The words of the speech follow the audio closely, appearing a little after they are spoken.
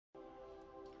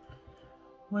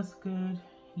What's good,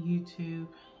 YouTube?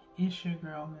 It's your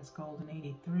girl, Miss Golden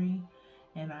 83,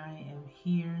 and I am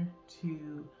here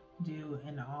to do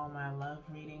an All My Love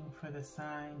reading for the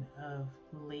sign of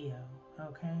Leo.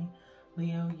 Okay,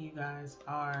 Leo, you guys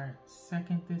are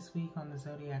second this week on the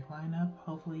Zodiac lineup.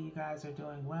 Hopefully, you guys are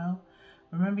doing well.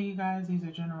 Remember, you guys, these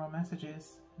are general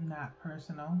messages, not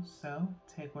personal. So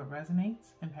take what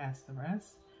resonates and pass the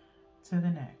rest to the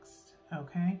next.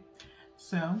 Okay.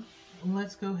 So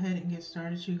let's go ahead and get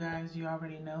started, you guys. You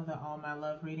already know that all my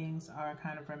love readings are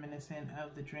kind of reminiscent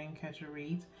of the Dreamcatcher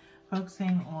reads,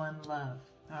 focusing on love.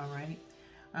 All right.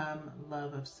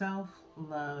 Love of self,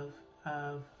 love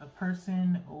of a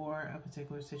person or a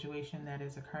particular situation that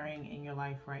is occurring in your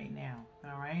life right now.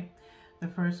 All right. The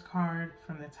first card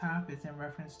from the top is in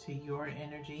reference to your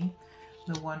energy.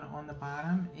 The one on the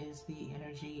bottom is the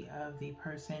energy of the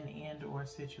person and or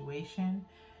situation.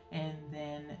 And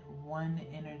then one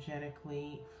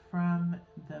energetically from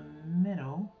the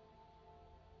middle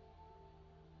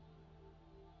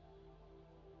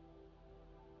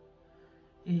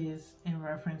is in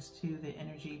reference to the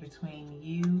energy between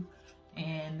you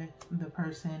and the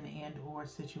person and or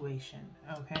situation.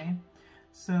 Okay,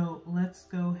 so let's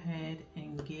go ahead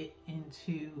and get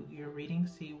into your reading,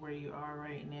 see where you are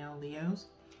right now, Leos.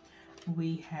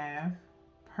 We have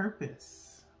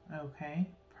purpose. Okay,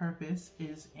 purpose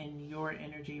is in your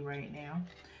energy right now.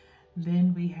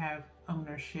 Then we have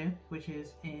ownership, which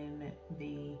is in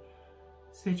the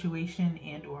situation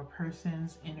and or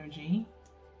person's energy.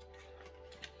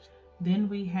 Then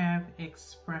we have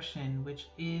expression, which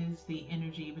is the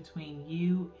energy between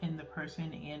you and the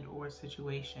person and or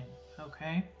situation.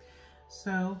 Okay,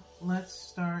 so let's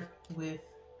start with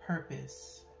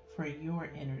purpose for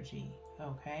your energy.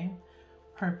 Okay,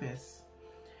 purpose.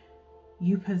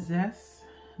 You possess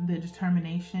the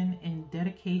determination and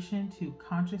dedication to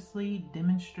consciously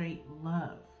demonstrate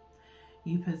love.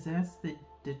 You possess the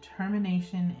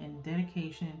determination and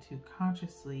dedication to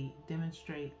consciously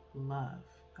demonstrate love.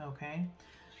 Okay,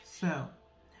 so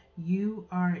you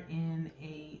are in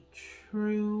a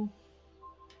true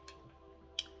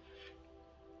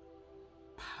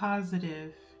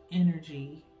positive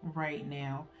energy right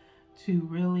now to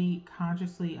really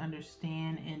consciously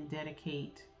understand and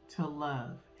dedicate to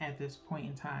love at this point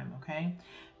in time. Okay,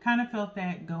 kind of felt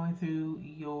that going through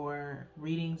your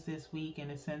readings this week,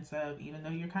 in a sense of, even though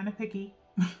you're kind of picky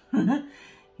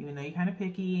even though you're kind of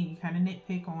picky and you kind of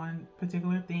nitpick on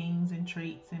particular things and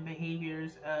traits and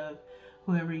behaviors of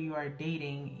whoever you are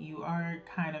dating, you are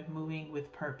kind of moving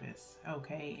with purpose.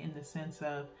 Okay, in the sense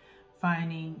of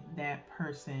finding that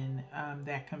person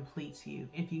that completes you,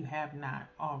 if you have not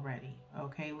already.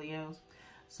 Okay, Leos,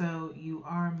 so you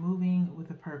are moving with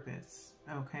a purpose.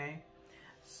 Okay,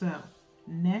 so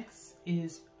next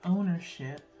is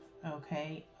ownership.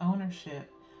 Okay,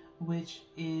 ownership, which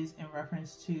is in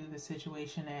reference to the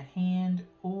situation at hand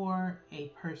or a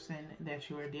person that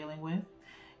you are dealing with.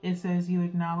 It says you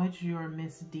acknowledge your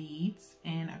misdeeds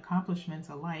and accomplishments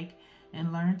alike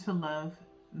and learn to love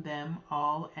them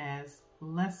all as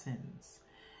lessons.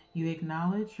 You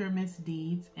acknowledge your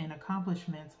misdeeds and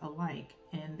accomplishments alike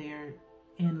and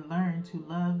learn to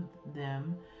love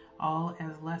them all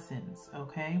as lessons.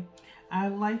 Okay, I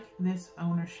like this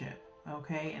ownership.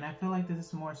 Okay, and I feel like this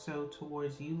is more so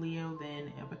towards you, Leo,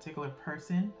 than a particular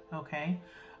person. Okay,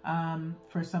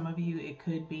 for some of you, it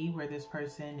could be where this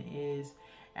person is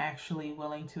actually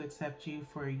willing to accept you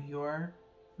for your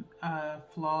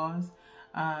flaws,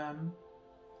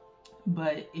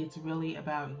 but it's really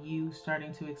about you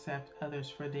starting to accept others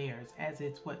for theirs, as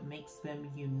it's what makes them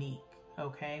unique.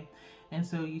 Okay, and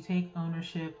so you take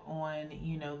ownership on,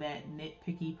 you know, that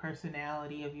nitpicky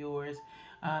personality of yours,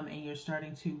 and you're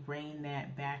starting to rein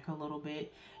that back a little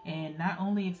bit, and not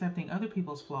only accepting other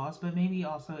people's flaws, but maybe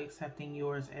also accepting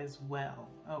yours as well.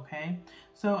 Okay,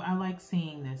 so I like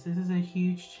seeing this. This is a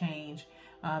huge change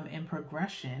in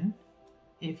progression,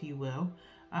 if you will,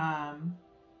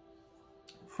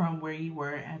 from where you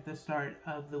were at the start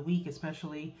of the week,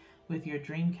 especially with your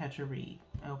Dreamcatcher read.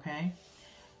 Okay,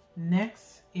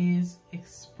 next is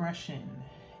expression.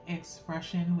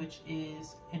 Expression, which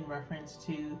is in reference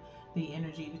to the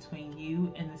energy between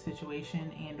you and the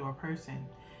situation and or person.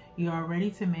 You are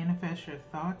ready to manifest your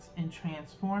thoughts and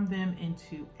transform them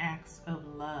into acts of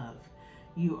love.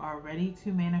 You are ready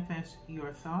to manifest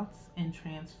your thoughts and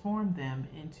transform them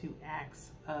into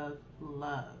acts of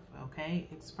love. Okay,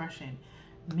 expression,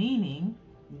 meaning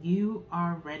you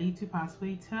are ready to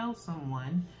possibly tell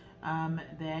someone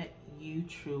that you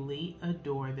truly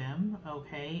adore them.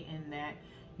 Okay, and that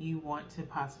you want to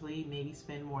possibly maybe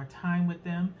spend more time with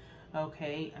them.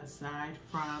 Okay, aside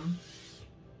from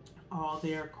all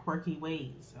their quirky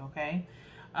ways, okay?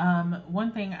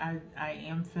 One thing I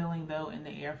am feeling though in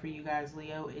the air for you guys,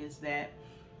 Leo, is that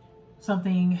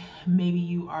something maybe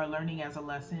you are learning as a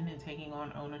lesson and taking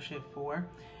on ownership for,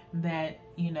 that,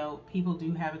 you know, people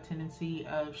do have a tendency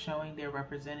of showing their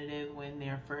representative when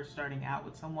they're first starting out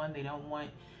with someone. They don't want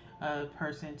a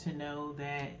person to know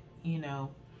that, you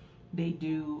know, they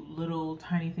do little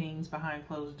tiny things behind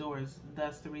closed doors.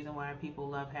 That's the reason why people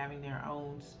love having their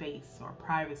own space or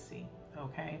privacy,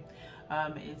 okay?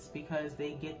 It's because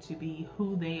they get to be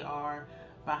who they are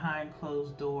behind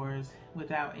closed doors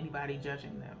without anybody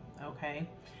judging them, okay?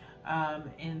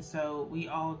 And so we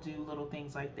all do little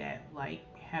things like that, like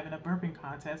having a burping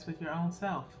contest with your own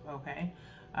self, okay?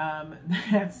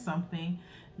 That's something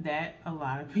that a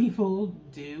lot of people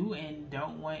do and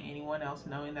don't want anyone else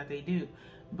knowing that they do.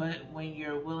 But when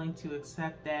you're willing to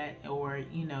accept that, or,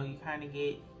 you know, you kind of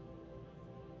get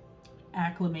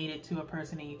acclimated to a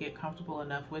person and you get comfortable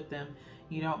enough with them,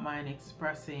 you don't mind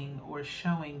expressing or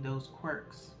showing those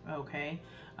quirks, okay?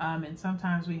 And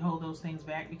sometimes we hold those things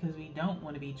back because we don't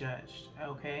want to be judged,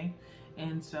 okay?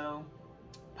 And so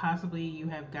possibly you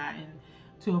have gotten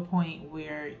to a point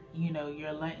where, you know,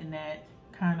 you're letting that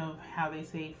kind of, how they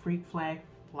say, freak flag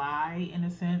fly in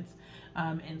a sense.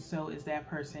 And so is that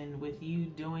person. With you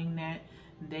doing that,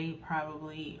 they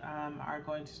probably are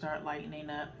going to start lightening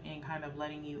up and kind of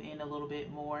letting you in a little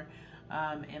bit more,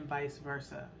 and vice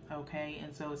versa, okay?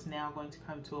 And so it's now going to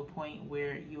come to a point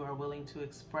where you are willing to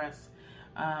express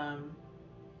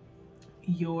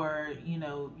your, you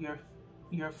know,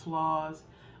 your flaws,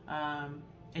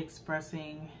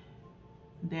 expressing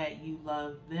that you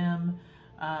love them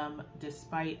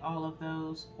despite all of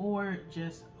those, or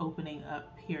just opening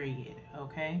up, period,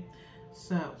 okay?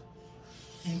 So,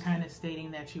 and kind of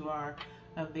stating that you are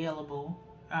available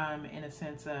in a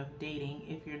sense of dating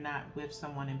if you're not with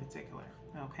someone in particular,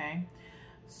 okay?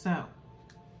 So,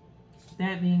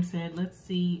 that being said, let's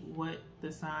see what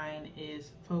the sign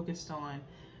is focused on,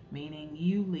 meaning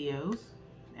you Leos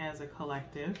as a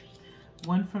collective.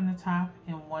 One from the top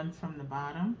and one from the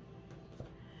bottom.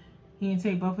 You can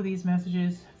take both of these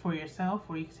messages for yourself,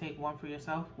 or you can take one for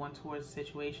yourself, one towards the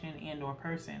situation and or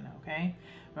person, okay?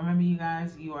 Remember, you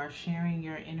guys, you are sharing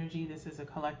your energy. This is a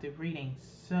collective reading.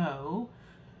 So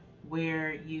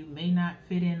where you may not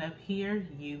fit in up here,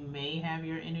 you may have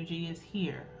your energy is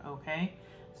here, okay?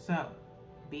 So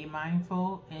be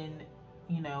mindful and,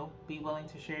 you know, be willing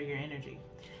to share your energy.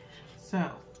 So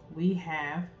we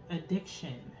have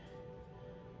addiction,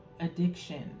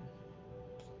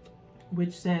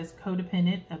 which says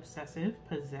codependent, obsessive,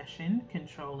 possession,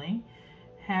 controlling,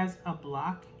 has a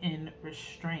block in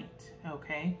restraint,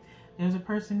 okay? There's a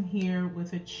person here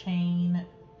with a chained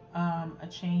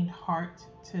heart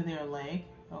to their leg,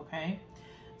 okay?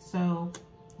 So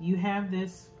you have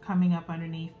this coming up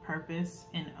underneath purpose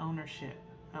and ownership,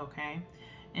 okay?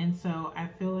 And so I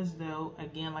feel as though,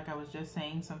 again, like I was just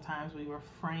saying, sometimes we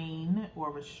refrain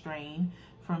or restrain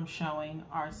from showing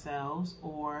ourselves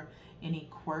or any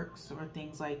quirks or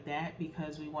things like that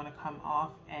because we want to come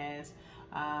off as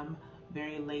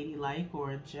very ladylike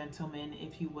or a gentleman,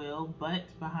 if you will, but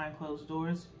behind closed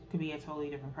doors could be a totally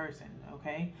different person,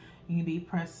 okay? You can be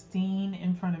pristine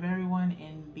in front of everyone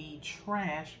and be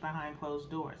trash behind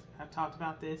closed doors. I've talked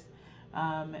about this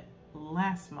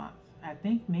last month, I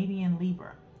think maybe in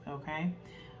Libra, okay?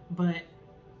 But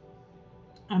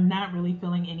I'm not really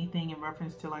feeling anything in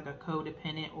reference to like a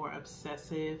codependent or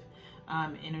obsessive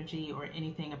energy or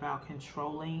anything about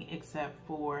controlling, except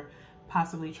for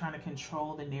possibly trying to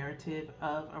control the narrative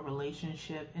of a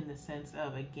relationship in the sense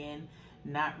of, again,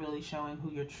 not really showing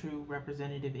who your true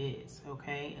representative is,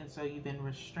 okay? And so you've been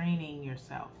restraining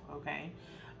yourself, okay?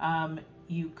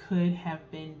 You could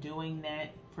have been doing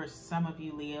that for some of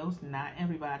you Leos, not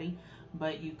everybody,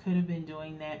 but you could have been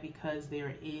doing that because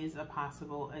there is a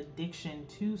possible addiction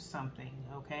to something,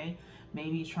 okay?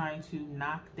 Maybe trying to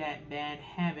knock that bad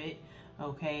habit,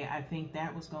 okay? I think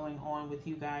that was going on with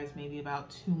you guys maybe about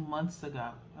 2 months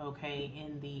ago, okay,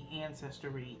 in the ancestor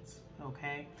reads,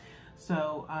 okay?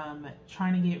 So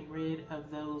trying to get rid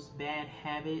of those bad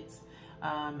habits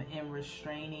and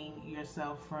restraining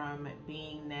yourself from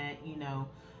being that, you know,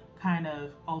 kind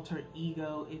of alter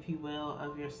ego, if you will,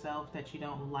 of yourself that you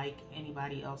don't like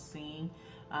anybody else seeing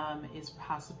is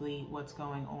possibly what's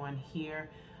going on here.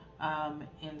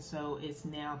 And so it's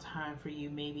now time for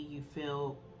you, maybe you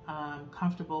feel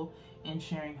comfortable in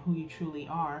sharing who you truly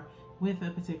are with a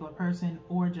particular person,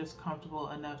 or just comfortable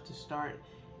enough to start,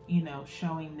 you know,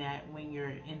 showing that when you're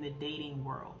in the dating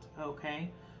world,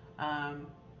 okay?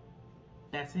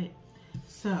 That's it.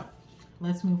 So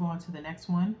let's move on to the next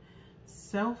one.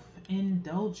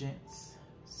 Self-indulgence.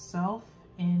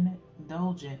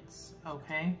 self-indulgence,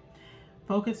 okay?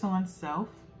 Focus on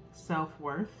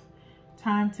self-worth,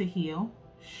 time to heal,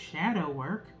 shadow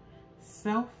work,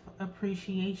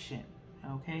 self-appreciation,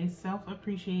 okay?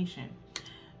 Self-appreciation.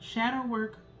 Shadow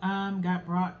work got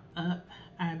brought up,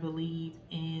 I believe,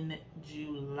 in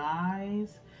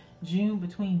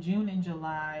between June and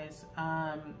July's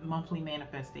monthly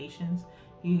manifestations.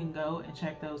 You can go and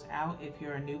check those out if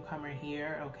you're a newcomer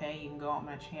here, okay? You can go on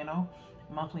my channel.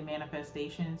 Monthly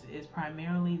manifestations is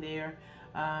primarily there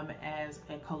as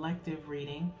a collective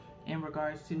reading in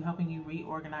regards to helping you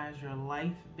reorganize your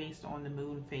life based on the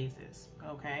moon phases,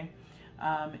 okay?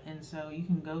 And so you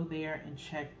can go there and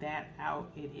check that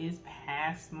out. It is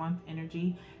past month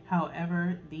energy.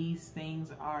 However, these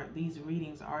readings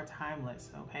are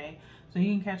timeless, okay? So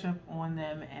you can catch up on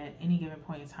them at any given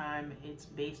point in time. It's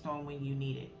based on when you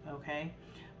need it, okay?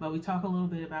 But we talk a little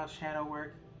bit about shadow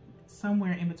work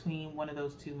somewhere in between one of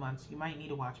those 2 months. You might need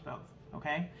to watch both,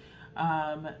 okay?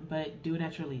 But do it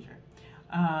at your leisure.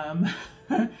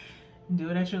 Do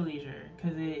it at your leisure,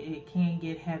 because it can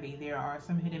get heavy. There are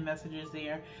some hidden messages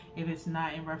there. If it's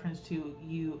not in reference to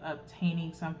you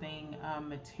obtaining something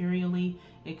materially,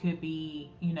 it could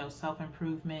be, you know,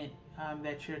 self-improvement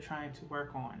that you're trying to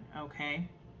work on, okay?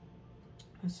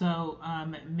 So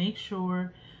make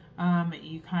sure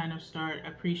you kind of start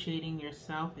appreciating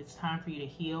yourself. It's time for you to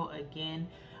heal again.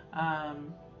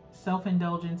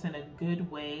 Self-indulgence in a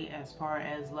good way, as far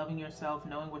as loving yourself,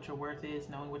 knowing what your worth is,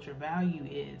 knowing what your value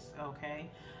is, okay?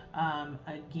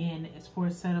 Again, it's for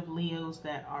a set of Leos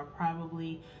that are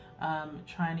probably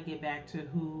trying to get back to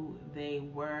who they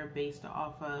were based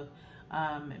off of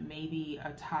maybe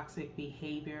a toxic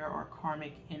behavior or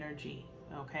karmic energy,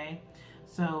 okay?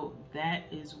 So that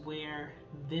is where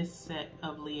this set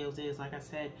of Leos is. Like I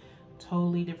said,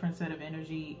 totally different set of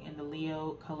energy in the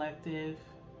Leo collective.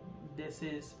 This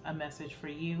is a message for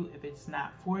you. If it's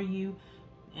not for you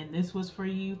and this was for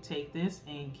you, take this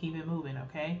and keep it moving,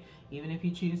 okay? Even if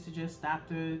you choose to just stop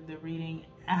the reading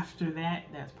after that,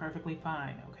 that's perfectly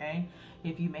fine, okay?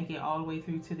 If you make it all the way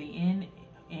through to the end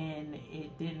and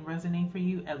it didn't resonate for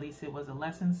you, at least it was a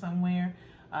lesson somewhere,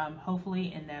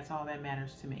 hopefully, and that's all that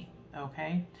matters to me,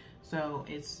 okay? So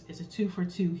it's a 2 for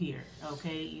 2 here,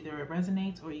 okay? Either it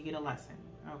resonates or you get a lesson,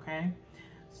 okay?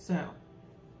 So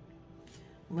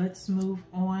let's move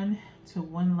on to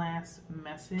one last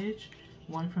message,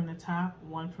 one from the top,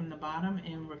 one from the bottom,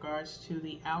 in regards to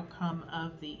the outcome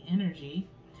of the energy.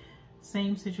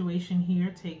 Same situation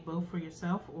here. Take both for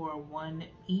yourself or one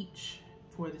each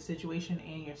for the situation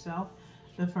and yourself.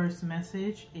 The first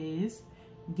message is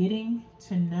getting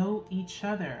to know each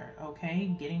other,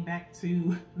 okay? Getting back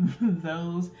to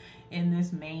those in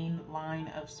this main line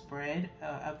of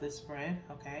the spread,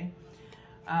 okay?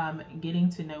 Getting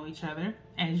to know each other.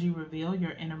 As you reveal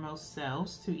your innermost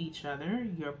selves to each other,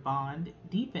 your bond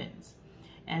deepens.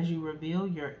 As you reveal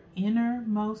your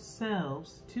innermost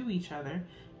selves to each other,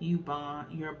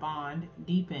 your bond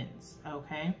deepens,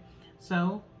 okay?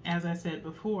 So, as I said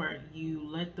before, you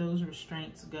let those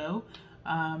restraints go,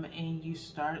 and you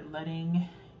start letting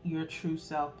your true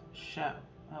self show,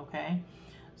 okay?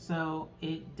 So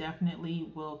it definitely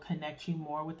will connect you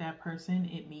more with that person.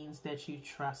 It means that you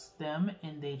trust them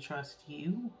and they trust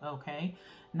you, okay?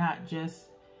 Not just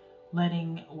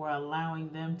letting or allowing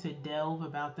them to delve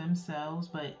about themselves,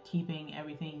 but keeping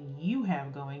everything you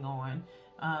have going on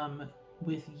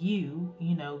with you.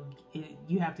 You know,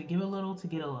 you have to give a little to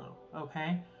get a little,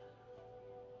 okay?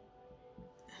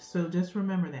 So just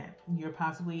remember that. You're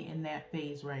possibly in that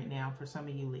phase right now for some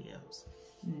of you Leos.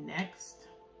 Next.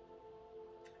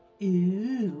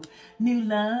 Ooh, new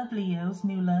love, Leos,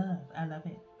 new love. I love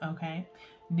it, okay?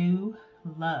 New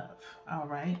love, all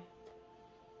right?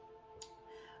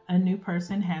 A new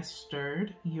person has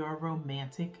stirred your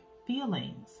romantic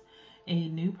feelings. A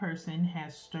new person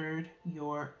has stirred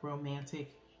your romantic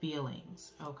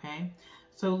feelings, okay?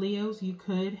 So Leos, you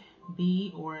could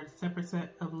be, or a separate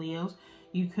set of Leos,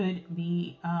 you could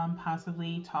be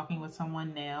possibly talking with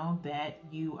someone now that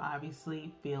you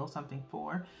obviously feel something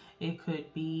for. It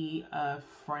could be a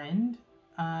friend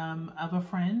of a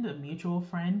friend, a mutual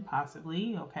friend,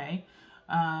 possibly, okay?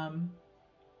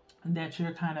 That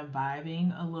you're kind of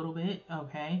vibing a little bit,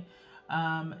 okay?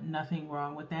 Nothing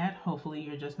wrong with that. Hopefully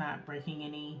you're just not breaking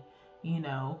any, you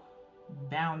know,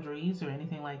 boundaries or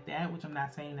anything like that, which I'm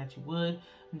not saying that you would.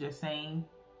 I'm just saying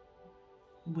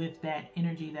with that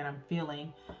energy that I'm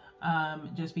feeling,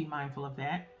 just be mindful of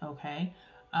that, okay?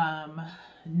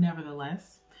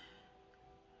 Nevertheless,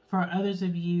 for others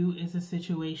of you, it's a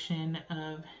situation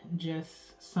of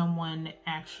just someone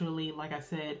actually, like I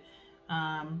said,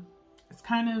 it's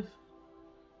kind of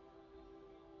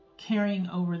carrying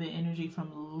over the energy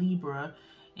from Libra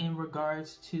in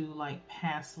regards to like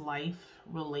past life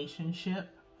relationship.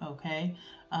 Okay.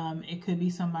 It could be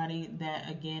somebody that,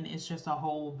 again, it's just a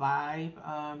whole vibe.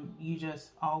 You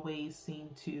just always seem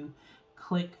to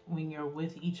click when you're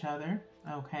with each other.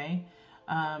 Okay.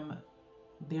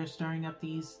 They're stirring up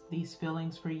these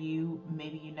feelings for you.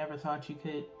 Maybe you never thought you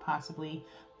could possibly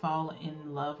fall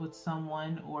in love with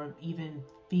someone, or even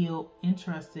feel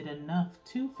interested enough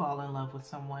to fall in love with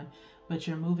someone, but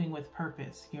you're moving with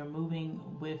purpose. You're moving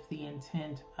with the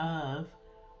intent of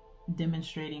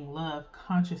demonstrating love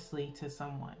consciously to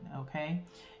someone. Okay.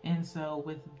 And so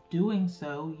with doing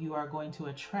so, you are going to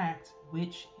attract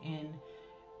which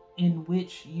in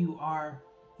which you are,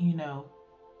 you know,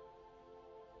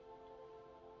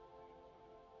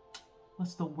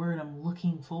 what's the word I'm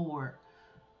looking for?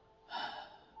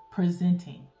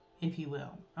 Presenting, if you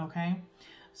will. Okay.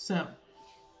 So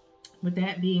with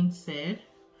that being said,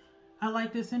 I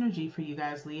like this energy for you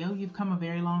guys, Leo. You've come a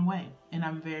very long way, and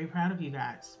I'm very proud of you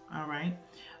guys. All right.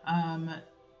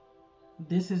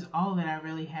 This is all that I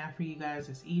really have for you guys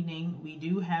this evening. We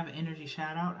do have an energy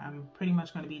shout out. I'm pretty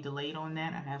much going to be delayed on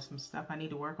that. I have some stuff I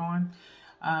need to work on.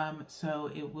 So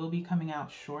it will be coming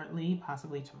out shortly,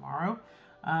 possibly tomorrow.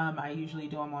 I usually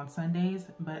do them on Sundays,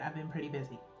 but I've been pretty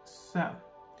busy. So,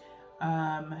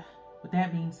 with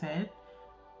that being said,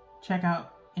 check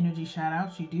out energy shout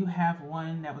outs. You do have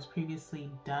one that was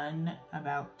previously done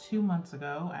about 2 months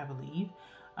ago, I believe.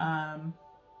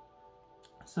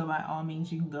 So by all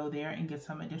means, you can go there and get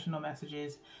some additional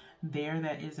messages there.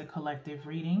 That is a collective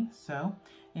reading. So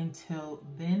until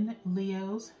then,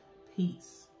 Leos,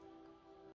 peace.